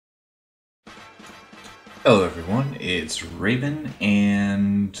Hello everyone, it's Raven,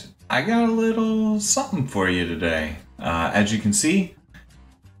 and I got a little something for you today. As you can see,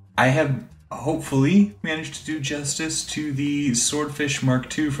 I have hopefully managed to do justice to the Swordfish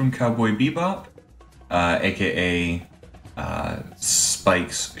Mark II from Cowboy Bebop, aka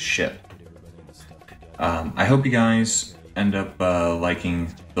Spike's ship. I hope you guys end up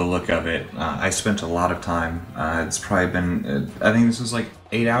liking the look of it. I spent a lot of time. It's probably been, I think this was like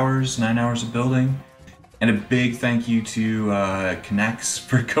 8 hours, 9 hours of building. And a big thank you to K'Nex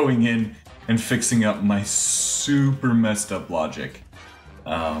for going in and fixing up my super messed up logic.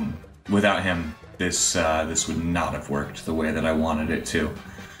 Without him, this would not have worked the way that I wanted it to.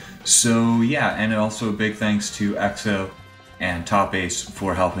 So yeah, and also a big thanks to EXO and Top Ace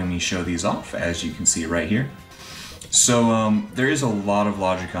for helping me show these off, as you can see right here. So there is a lot of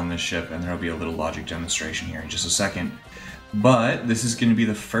logic on this ship, and there will be a little logic demonstration here in just a second. But this is going to be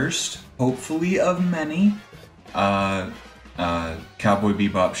the first, hopefully, of many Cowboy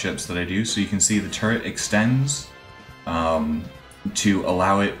Bebop ships that I do. So you can see the turret extends to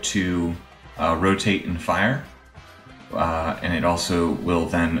allow it to rotate and fire. And it also will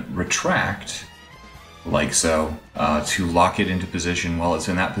then retract, like so, to lock it into position. While it's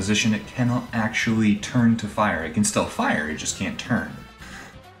in that position, it cannot actually turn to fire. It can still fire, it just can't turn.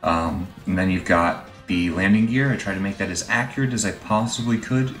 And then you've got the landing gear. I tried to make that as accurate as I possibly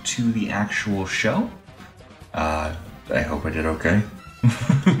could to the actual show. I hope I did okay.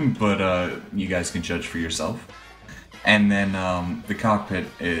 But you guys can judge for yourself. And then the cockpit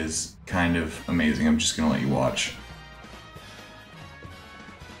is kind of amazing. I'm just gonna let you watch.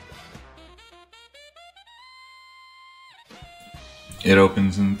 It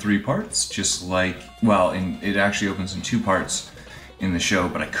opens in 3 parts, just like, well, it actually opens in 2 parts in the show,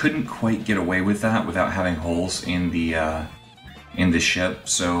 but I couldn't quite get away with that without having holes in the ship,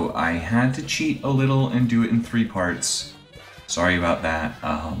 so I had to cheat a little and do it in 3 parts. Sorry about that.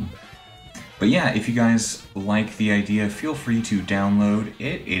 But yeah, if you guys like the idea, feel free to download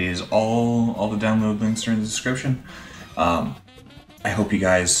it. It is all the download links are in the description. I hope you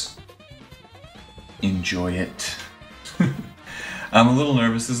guys enjoy it. I'm a little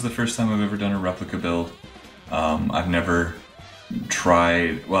nervous. This is the first time I've ever done a replica build. I've never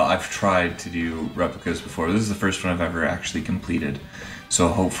tried, well, I've tried to do replicas before. This is the first one I've ever actually completed, so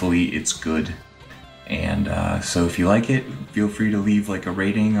hopefully it's good. And so if you like it, feel free to leave like a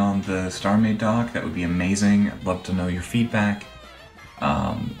rating on the StarMade doc. That would be amazing. I'd love to know your feedback.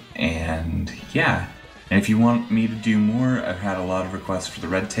 And yeah, and if you want me to do more, I've had a lot of requests for the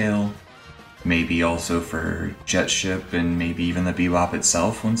Red Tail, maybe also for Jet Ship, and maybe even the Bebop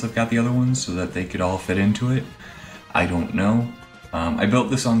itself once I've got the other ones so that they could all fit into it. I don't know. I built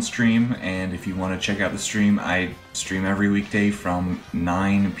this on stream, and if you want to check out the stream, I stream every weekday from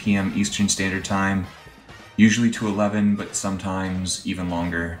 9 p.m. Eastern Standard Time, usually to 11, but sometimes even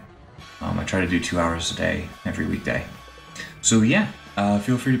longer. I try to do 2 hours a day every weekday. So yeah,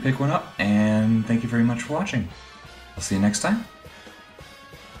 feel free to pick one up, and thank you very much for watching. I'll see you next time.